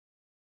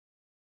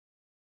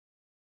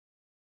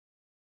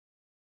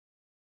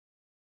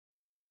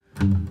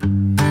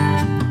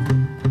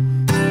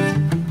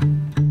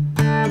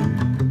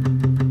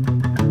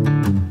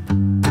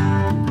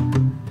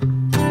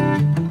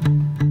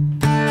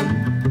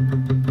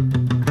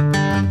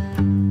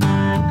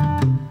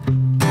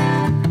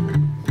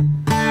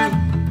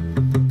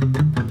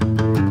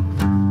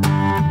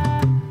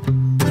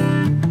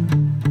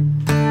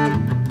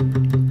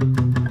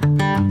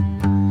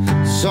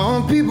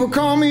Some people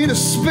call me the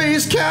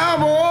space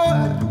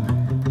cowboy,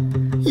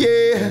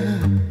 yeah.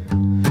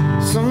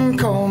 Some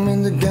call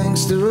me the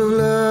gangster of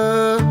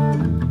love.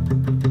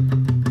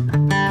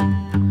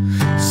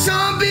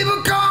 Some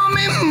people call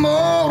me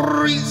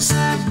Maurice,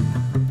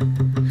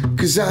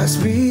 'cause I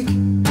speak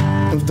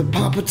of the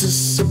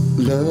pompatus of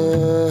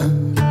love.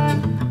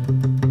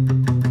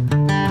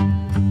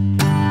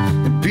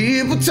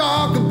 People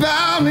talk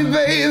about me,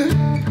 baby,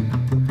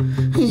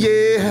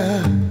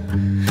 yeah.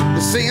 They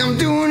say I'm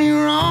doing you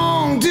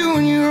wrong,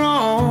 doing you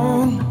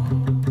wrong.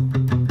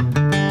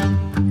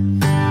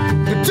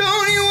 But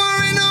don't you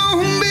worry, no,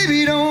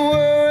 baby, don't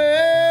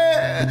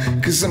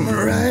worry, 'cause I'm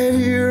right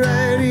here,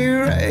 right here,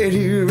 right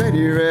here, right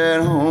here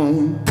at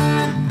home.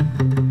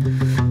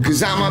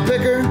 'Cause I'm a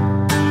picker,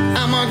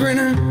 I'm a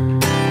grinner,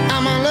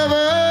 I'm a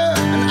lover,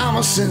 and I'm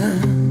a sinner.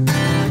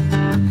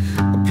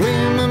 I play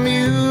my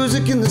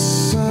music in the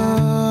sun.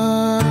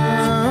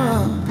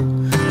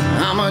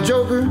 I'm a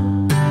joker,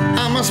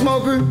 I'm a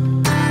smoker,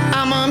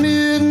 I'm a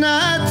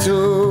midnight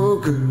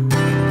toker.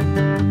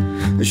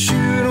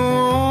 You don't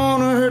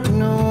wanna hurt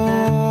no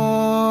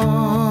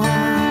one.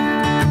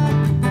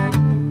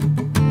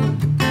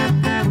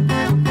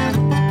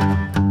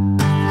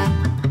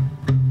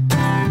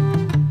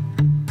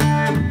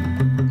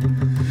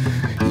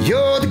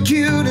 You're the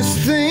cutest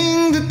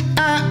thing that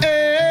I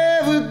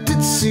ever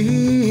did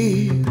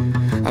see.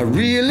 I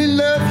really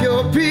love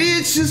your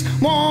peaches,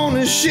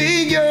 wanna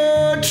shake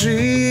your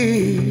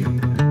tree.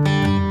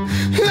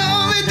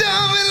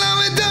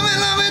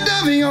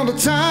 All the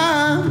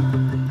time,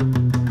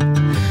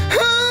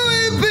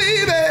 oh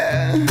baby,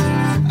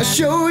 I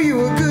show you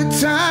a good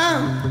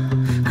time.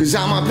 'Cause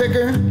I'm a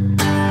picker,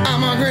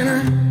 I'm a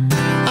grinner,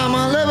 I'm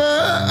a lover,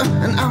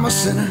 and I'm a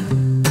sinner.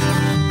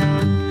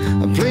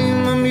 I play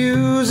my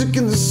music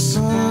in the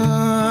sun.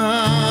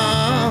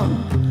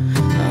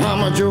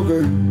 I'm a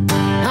joker,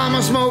 I'm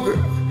a smoker,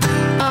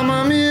 I'm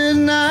a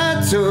midnight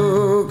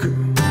toker.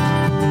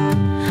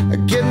 I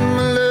get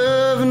my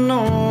loving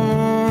on.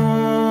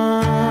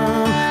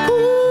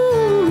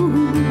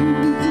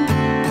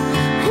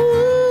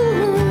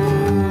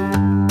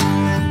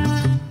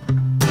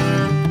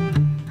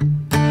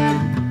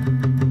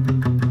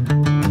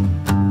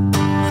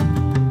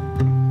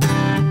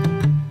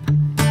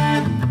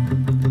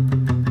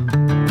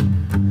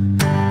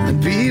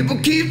 People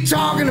keep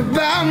talking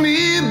about me,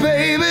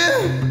 baby,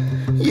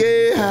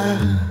 yeah.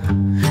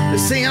 They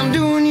say I'm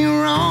doing you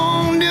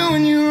wrong,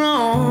 doing you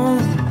wrong.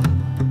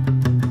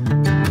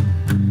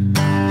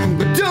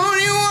 But don't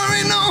you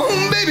worry, no,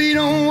 baby,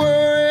 don't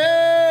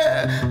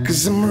worry,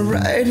 'cause I'm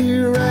right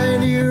here,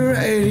 right here,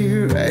 right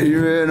here, right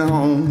here at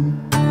home.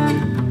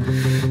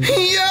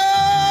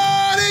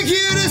 You're the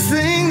cutest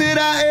thing that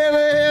I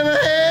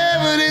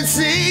ever did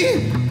see.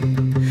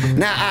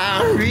 Now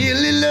I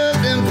really love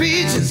them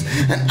peaches,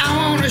 and I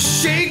wanna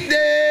shake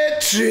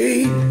that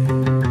tree.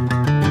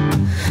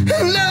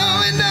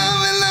 Love it,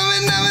 love it, love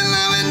it, love it,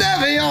 love it,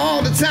 love it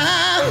all the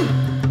time.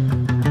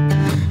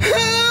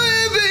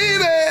 Oh,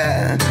 baby,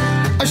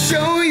 I'll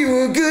show you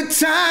a good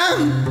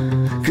time.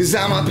 'Cause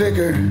I'm a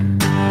picker,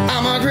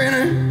 I'm a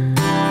grinner,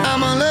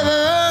 I'm a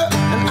lover,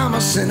 and I'm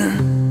a sinner.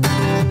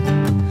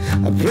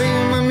 I play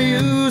my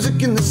music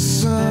in the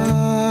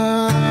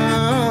sun.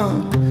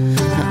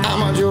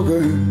 I'm a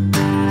joker,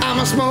 I'm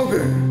a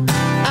smoker,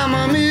 I'm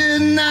a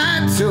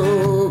midnight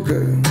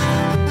toker.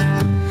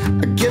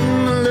 I get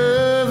my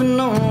loving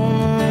on.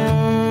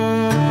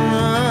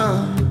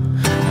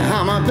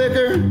 I'm a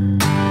picker,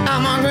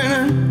 I'm a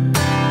grinner,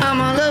 I'm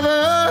a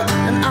lover,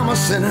 and I'm a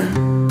sinner.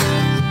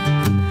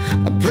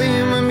 I play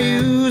my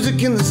music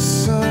in the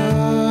sun.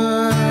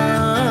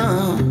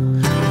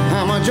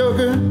 I'm a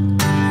joker,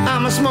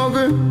 I'm a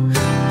smoker,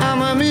 I'm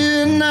a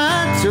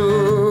midnight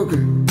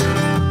toker.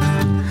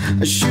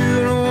 I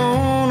should